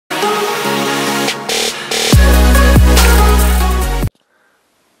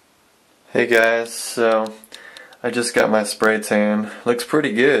Hey guys, so I just got my spray tan. Looks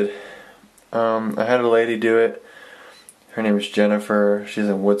pretty good. I had a lady do it. Her name is Jennifer. She's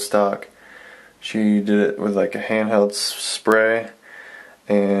in Woodstock. She did it with like a handheld spray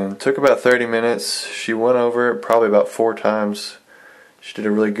and took about 30 minutes. She went over it probably about 4 times. She did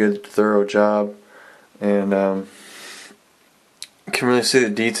a really good, thorough job, and you can really see the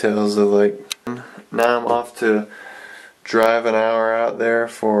details of like. Now I'm off to drive an hour out there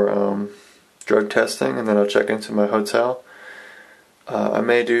for drug testing, and then I'll check into my hotel. I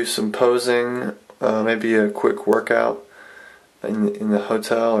may do some posing, maybe a quick workout in the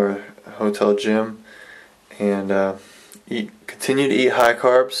hotel or hotel gym, and continue to eat high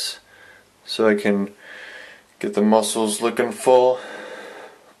carbs so I can get the muscles looking full.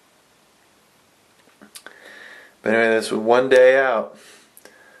 But anyway, this was one day out.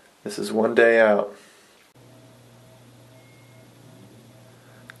 This is one day out.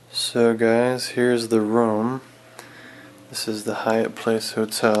 So guys, here's the room. This is the Hyatt Place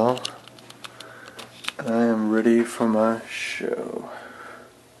Hotel. And I am ready for my show.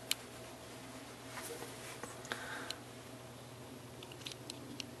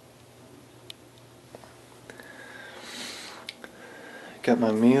 Got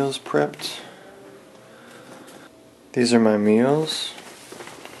my meals prepped. These are my meals.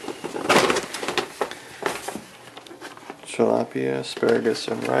 Tilapia, asparagus,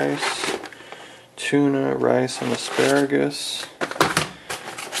 and rice. Tuna, rice, and asparagus.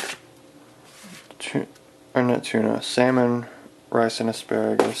 Salmon, rice, and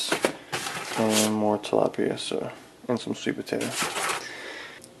asparagus. And more tilapia, and some sweet potato.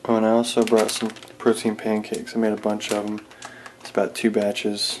 Oh, and I also brought some protein pancakes. I made a bunch of them. It's about 2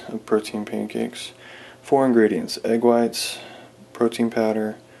 batches of protein pancakes. 4 ingredients: egg whites, protein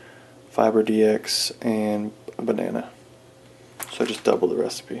powder, Fiber DX, and a banana. So I just doubled the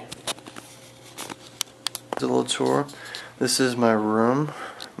recipe. Here's a little tour. This is my room,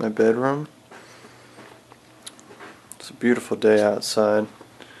 my bedroom. It's a beautiful day outside.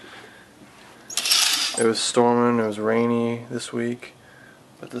 It was storming, it was rainy this week,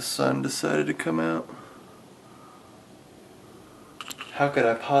 but the sun decided to come out. How could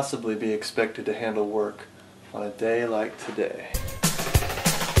I possibly be expected to handle work on a day like today?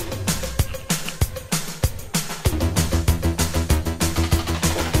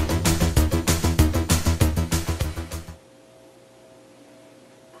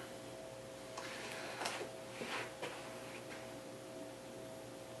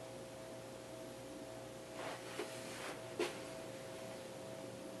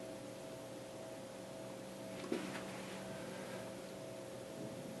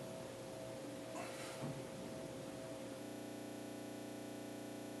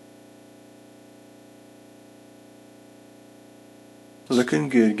 Looking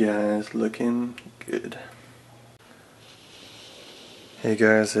good, guys, looking good. Hey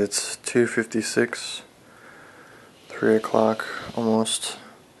guys, it's 2:56, 3 o'clock almost.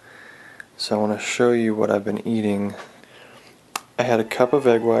 So I want to show you what I've been eating. I had a cup of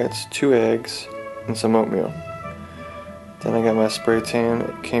egg whites, 2 eggs, and some oatmeal. Then I got my spray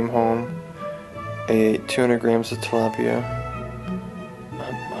tan, came home, I ate 200 grams of tilapia,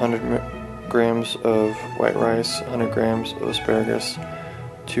 100 grams of white rice, 100 grams of asparagus,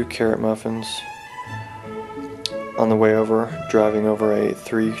 2 carrot muffins. On the way over, driving over, I ate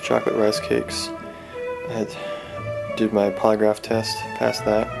 3 chocolate rice cakes. I did my polygraph test, passed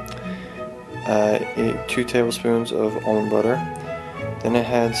that. I ate 2 tablespoons of almond butter. Then I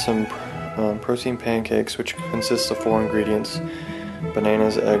had some protein pancakes, which consists of 4 ingredients: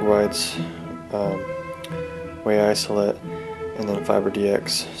 bananas, egg whites, whey isolate, and then Fiber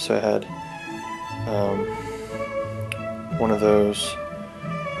DX. So I had one of those,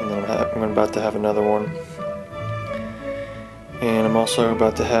 and then I'm about to have another one. And I'm also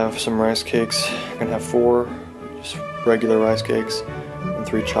about to have some rice cakes. I'm gonna have 4 just regular rice cakes and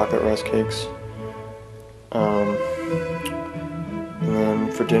 3 chocolate rice cakes. And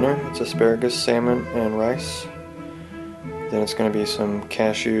then for dinner, it's asparagus, salmon, and rice. Then it's gonna be some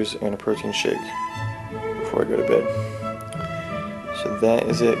cashews and a protein shake before I go to bed. So that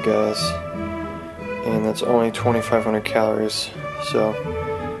is it, guys. And that's only 2,500 calories. So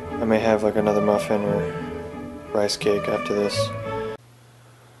I may have like another muffin or rice cake after this.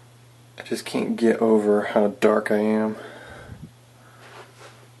 I just can't get over how dark I am.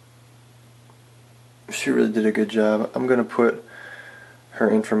 She really did a good job. I'm gonna put her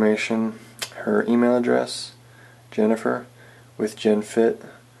information, her email address, Jennifer, with JenFit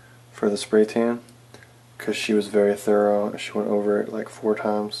for the spray tan, because she was very thorough. She went over it like 4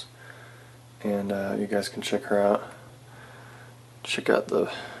 times, and you guys can check her out. Check out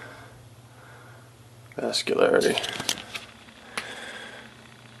the vascularity.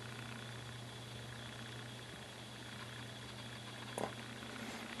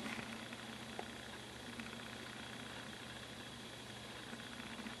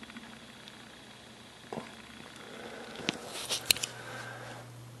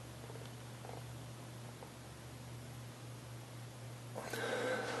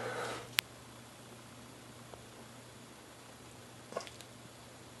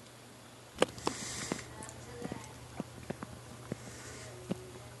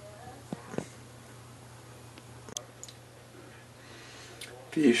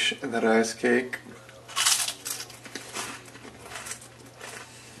 Fish and rice cake.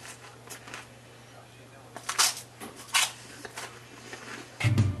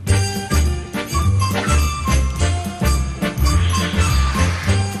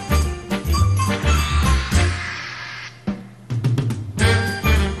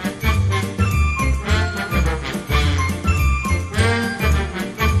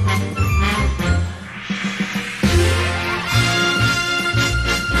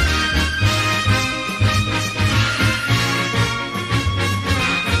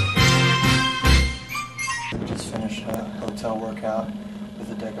 Workout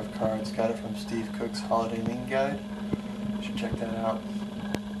with a deck of cards. Got it from Steve Cook's Holiday Lean Guide. You should check that out.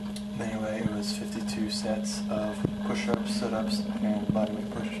 Anyway, it was 52 sets of push-ups, sit-ups, and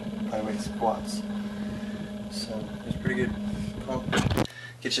bodyweight squats. So it was pretty good. Well,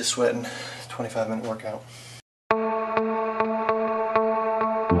 get you sweating. 25-minute workout.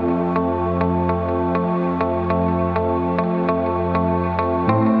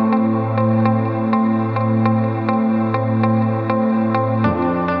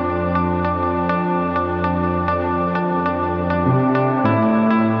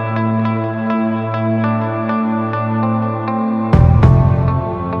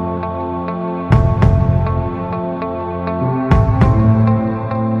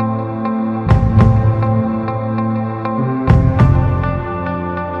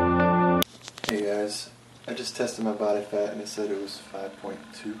 I just tested my body fat and it said it was 5.2,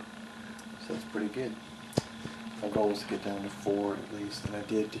 so that's pretty good. My goal was to get down to 4 at least, and I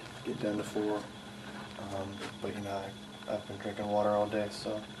did get down to 4, but you know, I've been drinking water all day,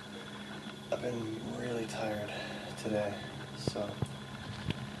 so I've been really tired today, so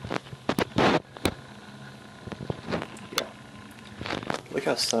yeah. Look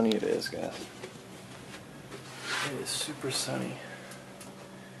how sunny it is, guys. It is super sunny.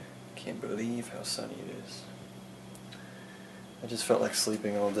 Can't believe how sunny it is. I just felt like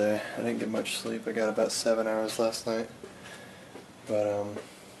sleeping all day. I didn't get much sleep. I got about 7 hours last night. But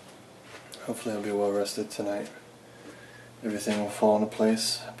hopefully I'll be well rested tonight. Everything will fall into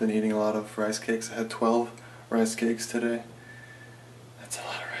place. I've been eating a lot of rice cakes. I had 12 rice cakes today. That's a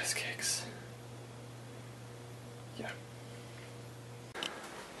lot of rice cakes. Yeah.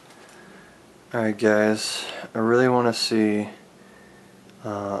 Alright guys, I really want to see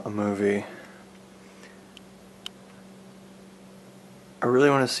a movie. I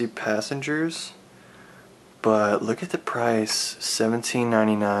really want to see Passengers, but look at the price,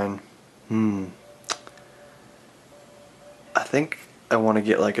 $17.99. I think I want to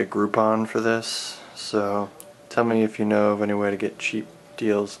get like a Groupon for this, so tell me if you know of any way to get cheap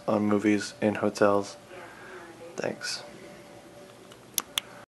deals on movies in hotels. Thanks.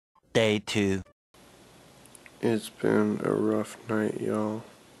 Day 2. It's been a rough night, y'all.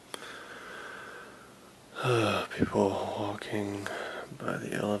 People walking by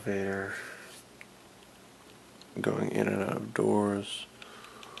the elevator, going in and out of doors.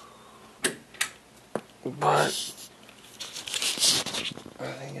 But I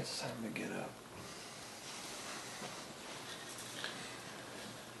think it's time to get up.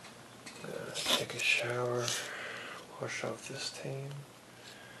 Take a shower, wash off this tan.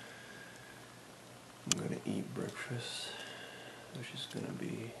 I'm gonna eat breakfast, which is gonna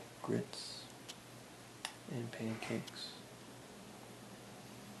be grits and pancakes.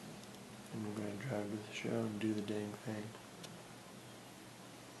 And we're gonna drive to the show and do the dang thing.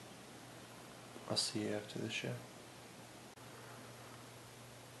 I'll see you after the show.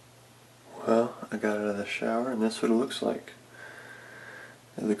 Well, I got out of the shower and that's what it looks like.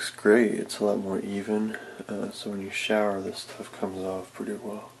 It looks great. It's a lot more even. So when you shower, this stuff comes off pretty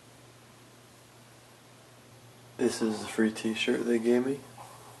well. This is the free t-shirt they gave me.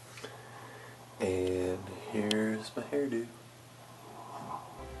 And here's my hairdo.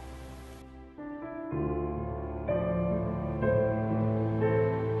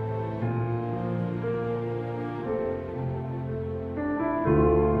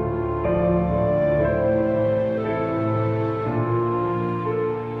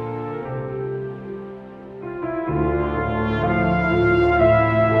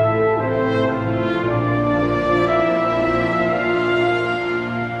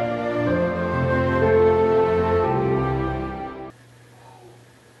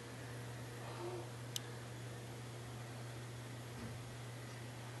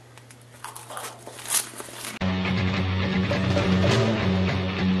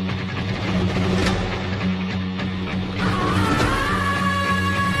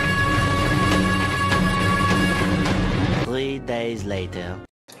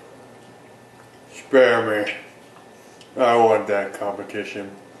 Spare me. I want that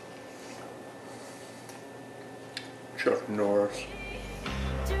competition. Chuck Norris.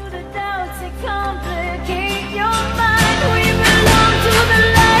 To the doubts that complicate your mind.